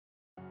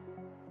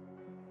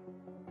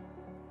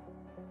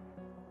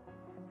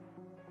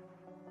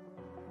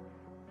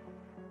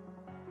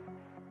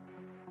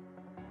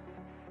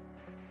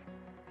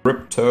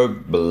Crypto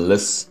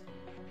Bliss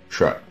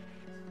Show.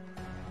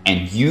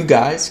 And you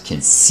guys can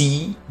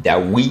see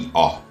that we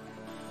are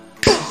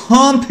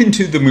pumping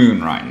to the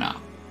moon right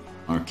now.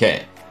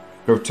 Okay,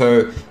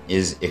 crypto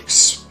is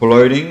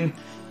exploding.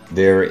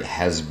 There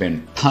has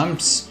been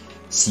pumps.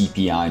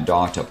 CPI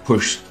data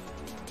pushed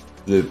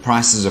the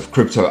prices of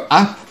crypto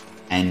up,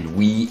 and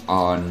we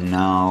are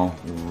now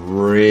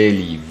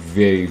really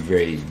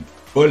very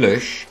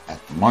bullish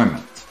at the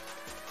moment.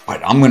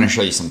 But I'm going to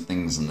show you some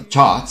things in the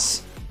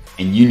charts,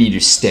 and you need to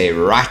stay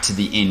right to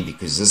the end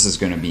because this is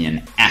going to be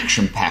an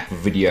action-packed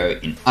video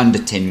in under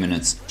 10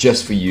 minutes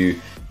just for you.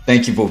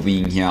 Thank you for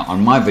being here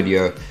on my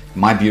video,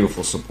 my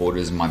beautiful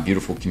supporters, my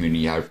beautiful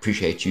community. I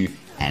appreciate you,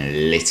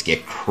 and let's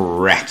get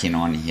cracking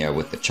on here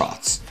with the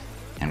charts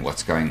and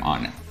what's going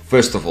on.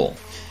 First of all,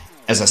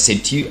 as I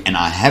said to you, and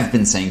I have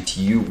been saying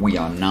to you, we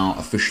are now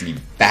officially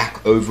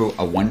back over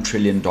a $1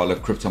 trillion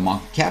crypto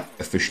market cap,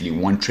 officially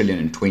 $1 trillion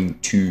and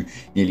 22,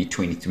 nearly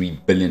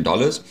 $23 billion.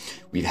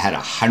 We've had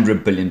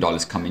 $100 billion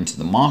come into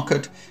the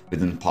market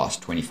within the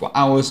past 24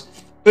 hours.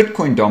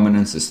 Bitcoin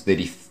dominance is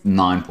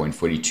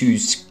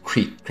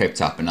 39.42,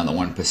 crept up another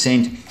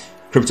 1%.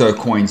 Crypto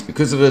coins,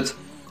 because of it,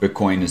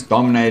 Bitcoin is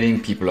dominating.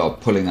 People are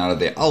pulling out of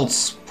their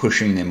alts,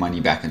 pushing their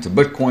money back into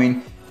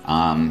Bitcoin.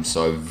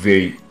 So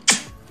very,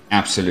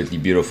 absolutely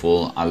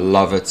beautiful. I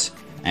love it.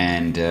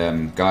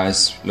 And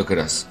guys, look at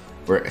us.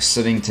 We're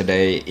sitting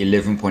today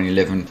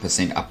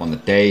 11.11% up on the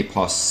day,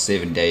 past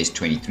 7 days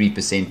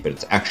 23%, but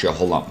it's actually a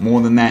whole lot more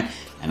than that,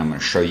 and I'm going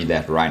to show you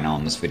that right now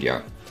in this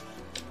video.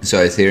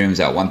 So Ethereum's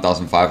at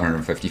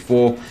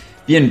 1,554,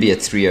 BNB at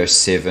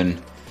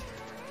 307,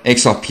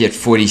 XRP at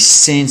 40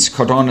 cents,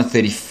 Cardano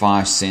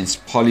 35 cents,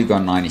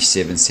 Polygon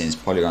 97 cents.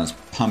 Polygon's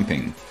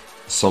pumping.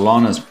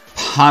 Solana's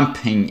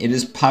pumping. It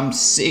is pumped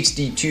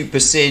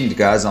 62%,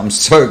 guys. I'm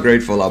so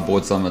grateful I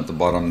bought some at the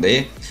bottom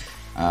there.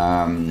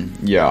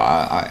 Yeah,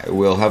 I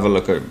will have a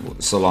look at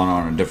Solana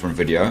on a different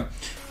video.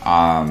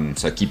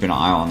 So keep an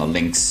eye on the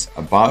links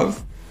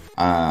above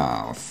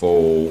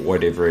for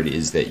whatever it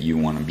is that you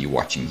want to be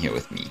watching here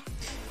with me.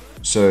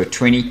 So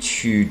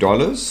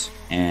 $22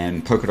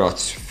 and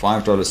Polkadot's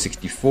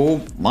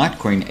 $5.64,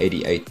 Litecoin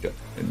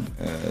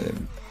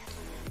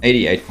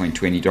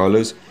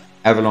 $88.20,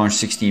 Avalanche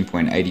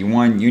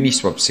 16.81,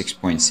 Uniswap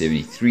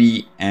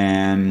 6.73,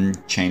 and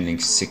Chainlink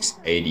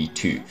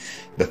 682.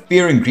 The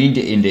Fear and Greed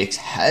Index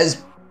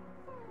has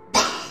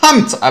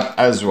pumped up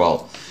as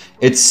well.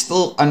 It's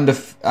still under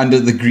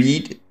the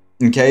greed,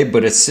 okay,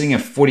 but it's sitting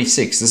at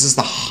 46. This is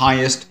the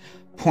highest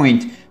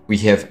point we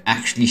have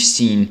actually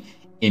seen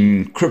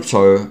in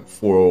crypto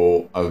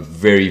for a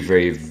very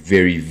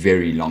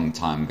long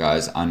time,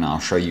 guys. And I'll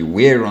show you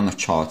where on the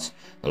charts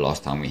the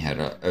last time we had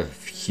a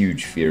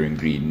huge Fear and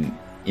Greed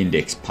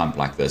Index pump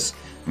like this.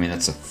 I mean,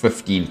 that's a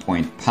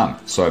 15-point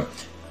pump. So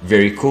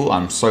very cool.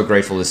 I'm so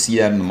grateful to see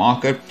that in the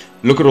market.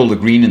 Look at all the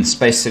green and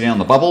space sitting on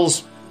the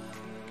bubbles.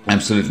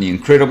 Absolutely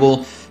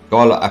incredible.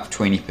 Dollar up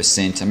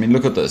 20%. I mean,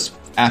 look at this.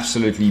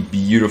 Absolutely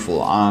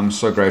beautiful. I'm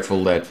so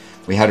grateful that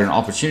we had an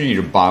opportunity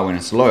to buy when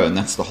it's low. And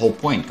that's the whole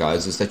point,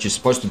 guys, is that you're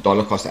supposed to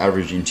dollar cost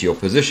average into your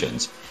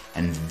positions.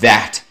 And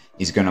that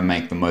is going to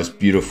make the most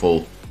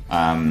beautiful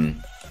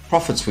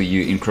profits for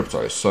you in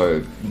crypto.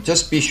 So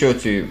just be sure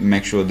to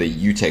make sure that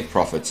you take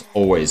profits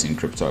always in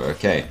crypto,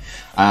 okay?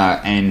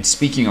 And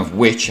speaking of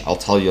which, I'll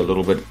tell you a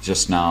little bit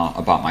just now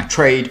about my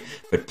trade,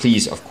 but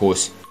please, of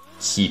course,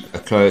 keep a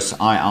close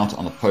eye out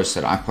on the posts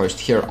that I post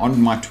here on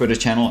my Twitter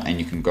channel, and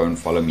you can go and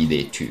follow me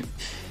there too.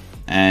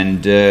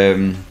 And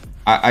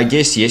I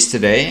guess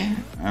yesterday,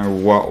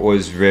 what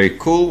was very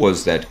cool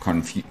was that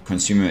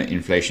consumer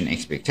inflation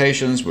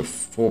expectations were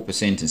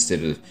 4%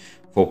 instead of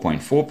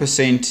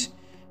 4.4%.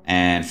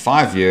 And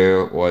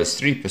 5-year was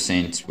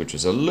 3%, which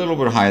was a little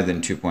bit higher than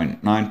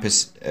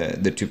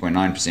 2.9%, the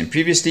 2.9%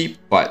 previously,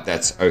 but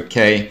that's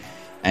okay.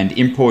 And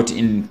import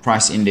in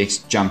price index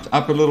jumped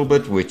up a little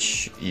bit,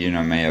 which, you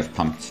know, may have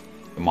pumped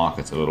the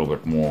market a little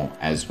bit more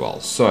as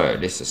well. So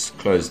let's just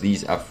close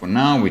these up for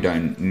now. We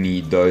don't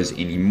need those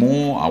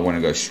anymore. I want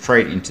to go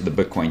straight into the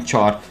Bitcoin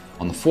chart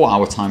on the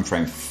 4-hour time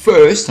frame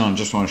first, and I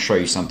just want to show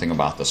you something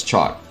about this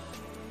chart.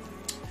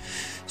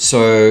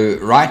 So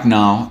right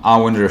now, I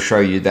wanted to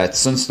show you that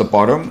since the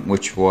bottom,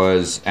 which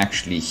was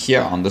actually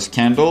here on this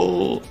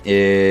candle,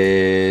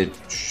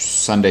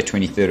 Sunday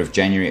 23rd of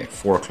January at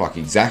 4 o'clock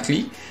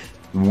exactly,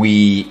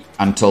 we,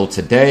 until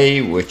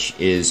today, which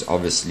is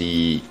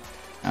obviously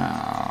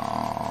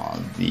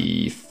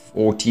the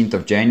 14th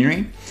of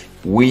January,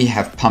 we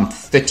have pumped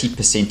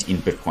 30% in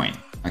Bitcoin,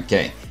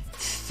 okay?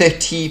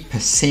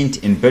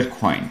 30% in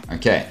Bitcoin,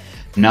 okay?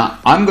 Now,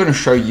 I'm going to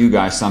show you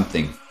guys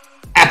something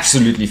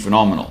absolutely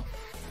phenomenal.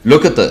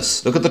 Look at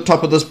this. Look at the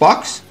top of this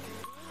box.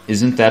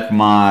 Isn't that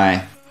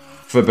my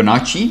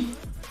Fibonacci?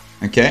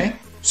 Okay.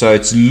 So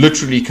it's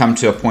literally come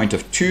to a point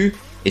of 2.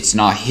 It's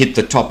now hit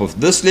the top of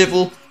this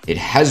level. It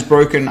has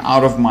broken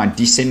out of my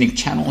descending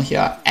channel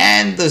here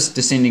and this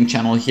descending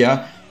channel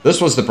here. This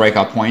was the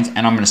breakout point,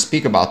 and I'm going to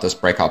speak about this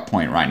breakout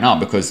point right now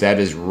because that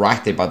is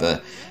right there by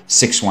the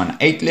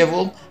 618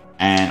 level.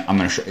 and I'm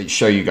going to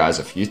show you guys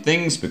a few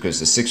things, because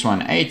the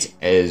 618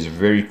 is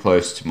very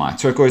close to my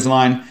turquoise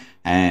line,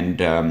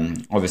 and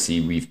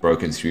obviously we've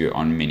broken through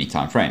on many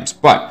time frames.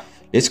 But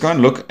let's go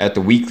and look at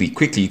the weekly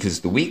quickly,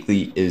 because the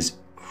weekly is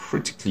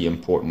critically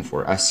important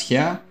for us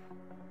here,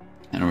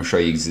 and I'll show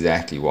you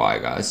exactly why,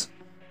 guys.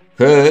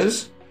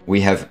 Because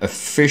we have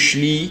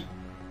officially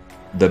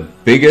the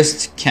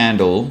biggest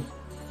candle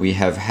we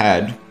have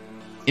had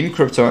in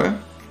crypto,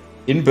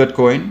 in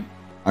Bitcoin,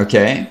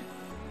 okay,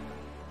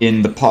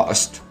 in the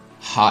past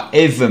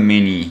however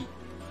many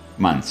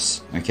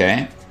months,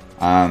 okay.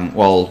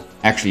 Well,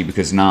 actually,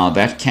 because now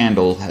that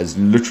candle has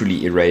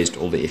literally erased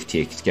all the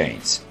FTX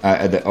gains,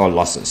 or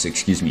losses,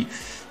 excuse me.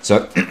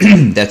 So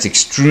that's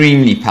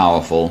extremely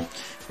powerful.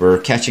 We're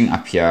catching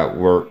up here,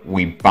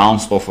 we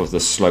bounced off of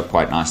this slope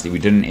quite nicely. We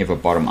didn't ever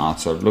bottom out,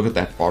 so look at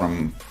that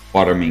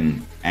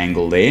bottoming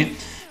angle there.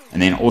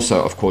 And then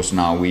also, of course,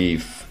 now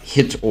we've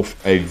hit off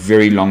a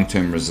very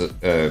long-term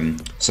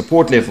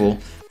support level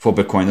for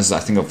Bitcoin. This is, I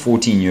think, a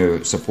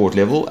 14-year support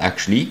level,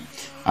 actually,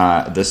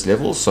 this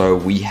level. So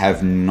we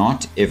have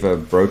not ever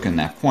broken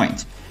that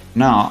point.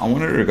 Now, I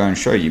wanted to go and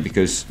show you,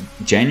 because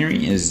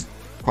January is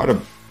quite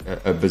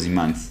a busy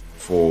month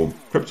for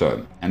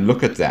crypto. And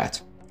look at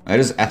that. That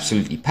is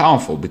absolutely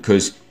powerful,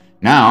 because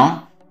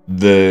now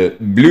the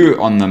blue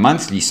on the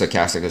monthly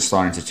stochastic is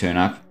starting to turn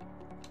up.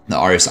 The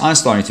RSI is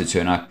starting to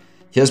turn up.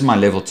 Here's my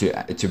level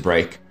to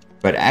break.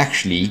 But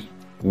actually,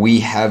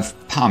 we have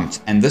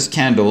pumped. And this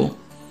candle,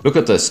 look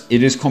at this.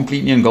 It is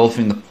completely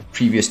engulfing the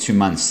previous 2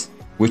 months,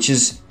 which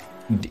is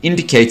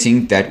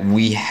indicating that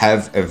we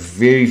have a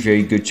very,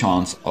 very good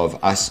chance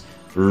of us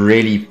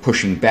really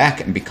pushing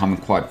back and becoming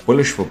quite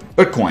bullish for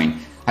Bitcoin.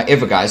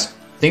 However, guys,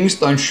 things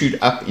don't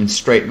shoot up in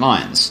straight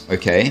lines,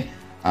 okay?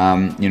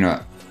 You know,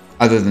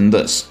 other than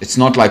this, it's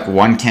not like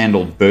one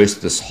candle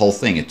burst this whole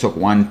thing. It took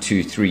 1,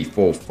 2, 3,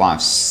 4,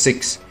 5,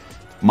 6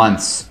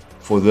 months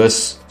for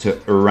this to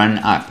run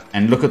up.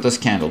 And look at this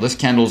candle. This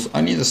candle's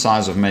only the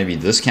size of maybe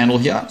this candle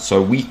here.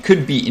 So we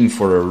could be in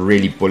for a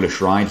really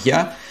bullish ride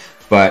here.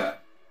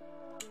 But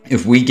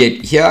if we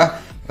get here,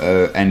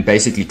 and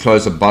basically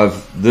close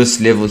above this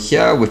level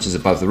here, which is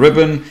above the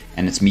ribbon,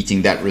 and it's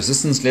meeting that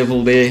resistance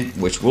level there,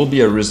 which will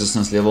be a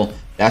resistance level.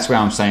 That's where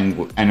I'm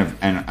saying,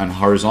 and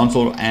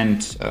horizontal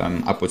and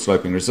upward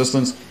sloping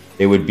resistance,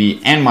 there would be,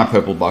 and my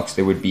purple box,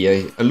 there would be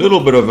a little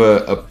bit of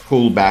a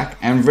pull back,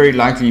 and very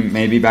likely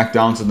maybe back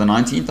down to the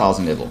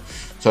 19,000 level.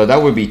 So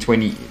that would be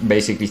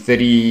basically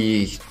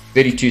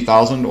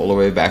 32,000 all the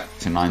way back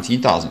to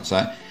 19,000.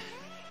 So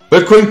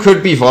Bitcoin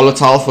could be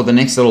volatile for the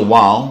next little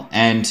while,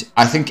 and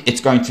I think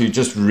it's going to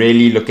just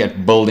really look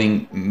at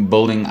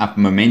building up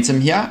momentum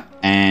here.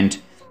 And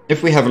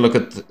if we have a look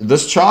at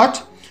this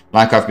chart,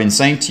 like I've been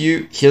saying to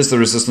you, here's the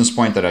resistance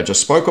point that I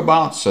just spoke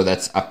about. So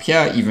that's up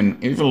here, even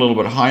a little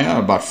bit higher,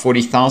 about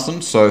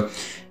 40,000. So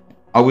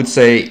I would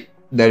say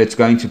that it's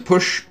going to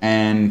push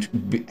and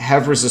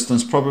have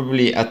resistance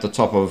probably at the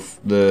top of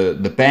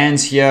the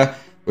bands here,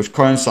 which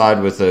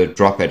coincide with a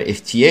drop at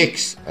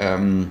FTX.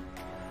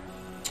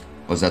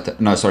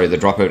 The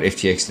drop at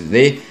FTX is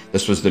there.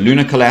 This was the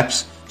lunar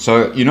collapse.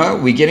 So, you know,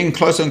 we're getting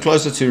closer and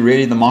closer to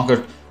really the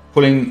market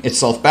pulling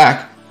itself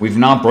back. We've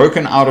now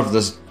broken out of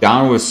this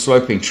downward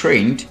sloping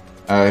trend,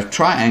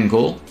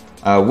 triangle,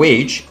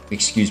 wedge,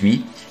 excuse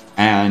me.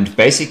 And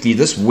basically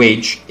this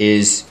wedge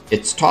is,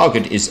 its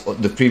target is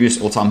the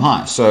previous all-time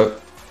high. So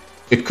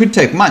it could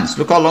take months.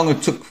 Look how long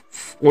it took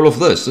all of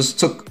this. This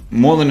took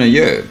more than a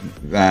year.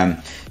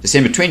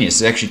 December 20th,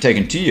 it's actually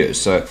taken 2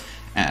 years. So,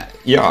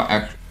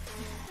 yeah,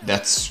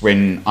 that's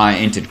when I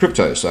entered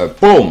crypto. So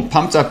boom,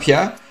 pumped up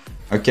here.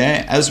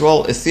 Okay, as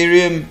well,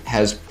 Ethereum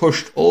has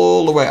pushed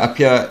all the way up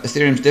here.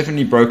 Ethereum's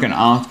definitely broken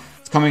out.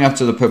 It's coming up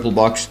to the purple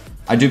box.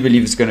 I do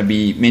believe it's going to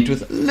be met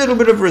with a little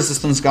bit of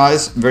resistance,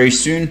 guys, very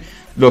soon.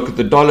 Look,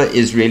 the dollar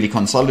is really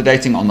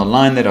consolidating on the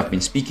line that I've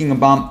been speaking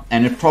about,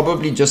 and it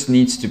probably just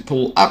needs to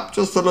pull up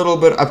just a little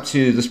bit up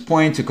to this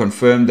point to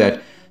confirm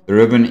that the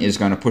ribbon is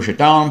going to push it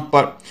down,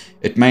 but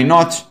it may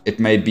not. It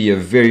may be a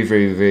very,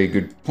 very, very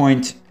good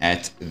point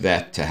at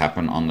that to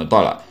happen on the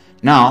dollar.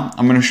 Now,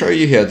 I'm going to show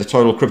you here the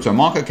total crypto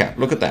market cap.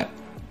 Look at that.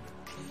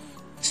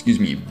 Excuse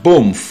me.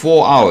 Boom,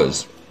 4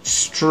 hours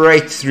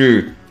straight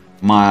through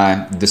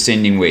my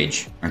descending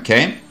wedge.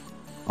 Okay.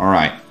 All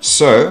right.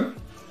 So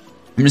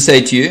I'm going to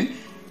say to you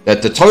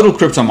that the total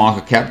crypto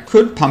market cap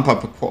could pump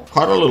up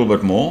quite a little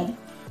bit more.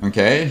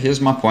 Okay. Here's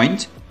my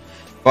point.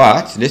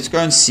 But let's go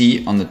and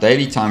see on the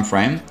daily time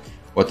frame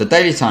what the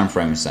daily time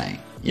frame is saying.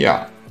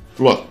 Yeah,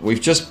 look,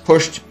 we've just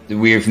pushed,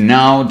 we've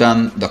now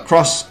done the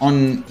cross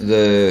on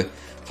the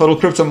total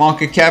crypto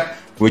market cap,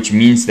 which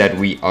means that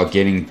we are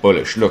getting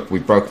bullish. Look, we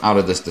broke out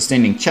of this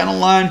descending channel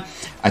line.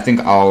 I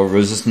think our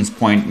resistance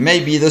point may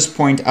be this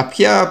point up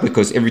here,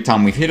 because every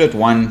time we've hit it,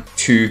 1,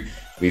 2,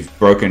 we've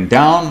broken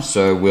down.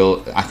 So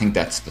I think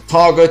that's the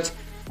target.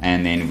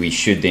 And then we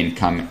should then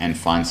come and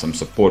find some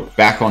support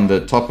back on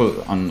the top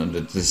of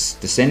this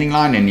descending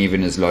line, and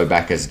even as low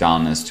back as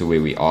down as to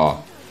where we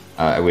are,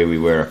 where we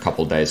were a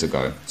couple days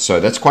ago. So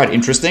that's quite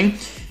interesting.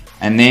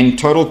 And then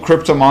total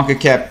crypto market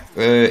cap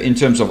in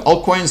terms of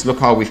altcoins. Look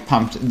how we've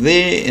pumped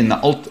there in the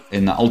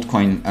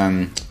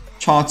altcoin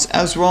charts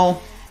as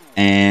well.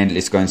 And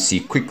let's go and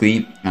see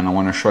quickly. And I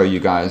want to show you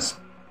guys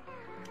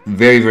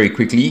very, very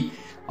quickly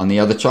on the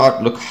other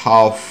chart. Look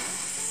how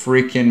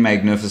freaking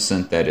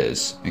magnificent that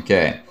is.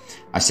 Okay,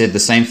 I said the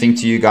same thing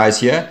to you guys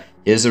here.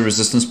 Here's a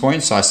resistance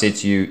point. So I said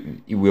to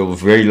you, we'll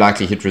very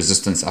likely hit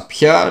resistance up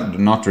here.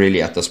 Not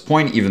really at this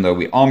point, even though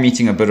we are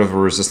meeting a bit of a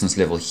resistance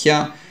level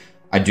here.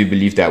 I do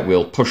believe that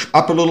we'll push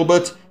up a little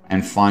bit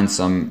and find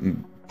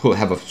some,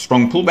 have a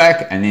strong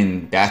pullback. And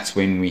then that's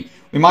when we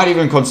might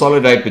even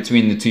consolidate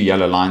between the two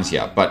yellow lines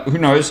here. But who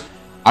knows?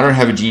 I don't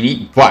have a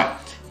genie, but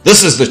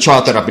this is the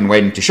chart that I've been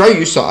waiting to show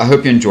you. So I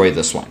hope you enjoy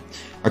this one.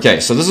 Okay,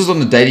 so this is on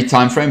the daily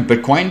time frame,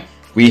 Bitcoin.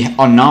 We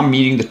are now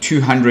meeting the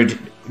 200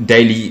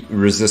 daily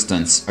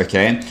resistance.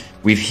 Okay,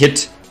 we've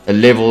hit a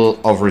level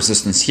of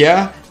resistance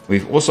here.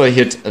 We've also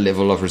hit a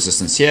level of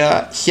resistance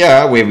here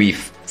where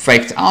we've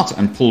faked out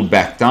and pulled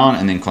back down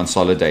and then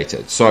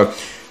consolidated. So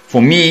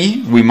for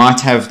me, we might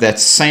have that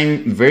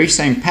very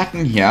same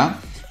pattern here.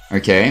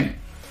 Okay,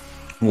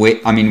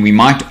 we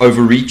might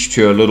overreach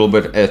to a little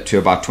bit to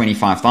about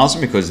 25,000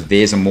 because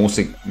there's a more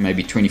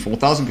maybe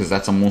 24,000 because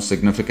that's a more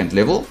significant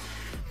level.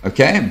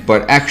 Okay,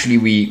 but actually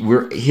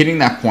we're hitting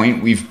that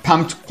point. We've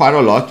pumped quite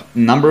a lot,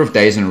 number of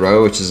days in a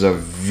row, which is a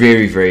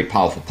very, very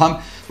powerful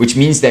pump, which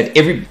means that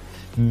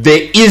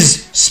there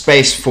is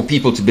space for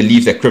people to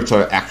believe that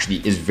crypto actually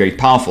is very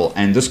powerful,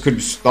 and this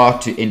could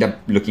start to end up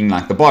looking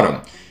like the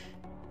bottom.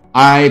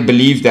 I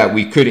believe that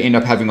we could end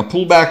up having a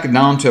pullback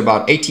down to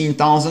about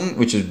 18,000,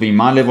 which would be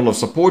my level of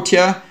support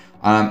here,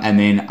 and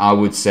then I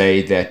would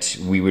say that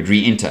we would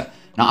re-enter.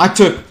 Now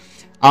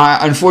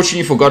I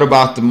unfortunately forgot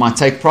about my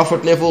take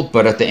profit level,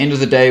 but at the end of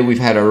the day, we've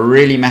had a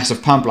really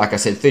massive pump, like I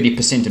said,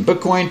 30% in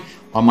Bitcoin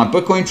on my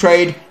Bitcoin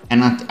trade,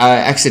 and I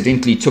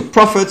accidentally took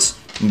profits,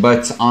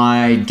 but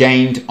I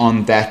gained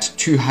on that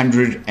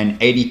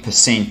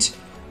 280%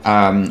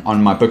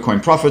 on my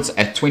Bitcoin profits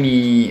at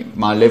 20.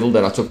 My level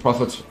that I took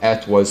profits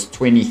at was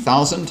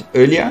 20,000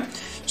 earlier,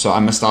 so I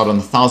missed out on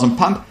the 1,000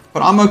 pump,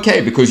 but I'm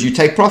okay because you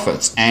take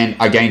profits, and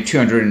I gained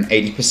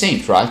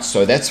 280%, right?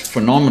 So that's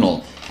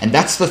phenomenal. And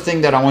that's the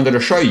thing that I wanted to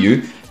show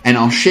you, and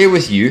I'll share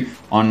with you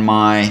on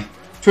my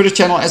Twitter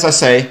channel, as I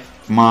say,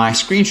 my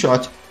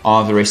screenshot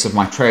of the rest of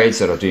my trades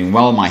that are doing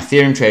well. My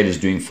Ethereum trade is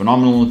doing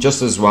phenomenal,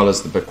 just as well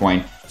as the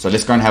Bitcoin. So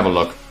let's go and have a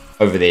look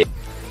over there.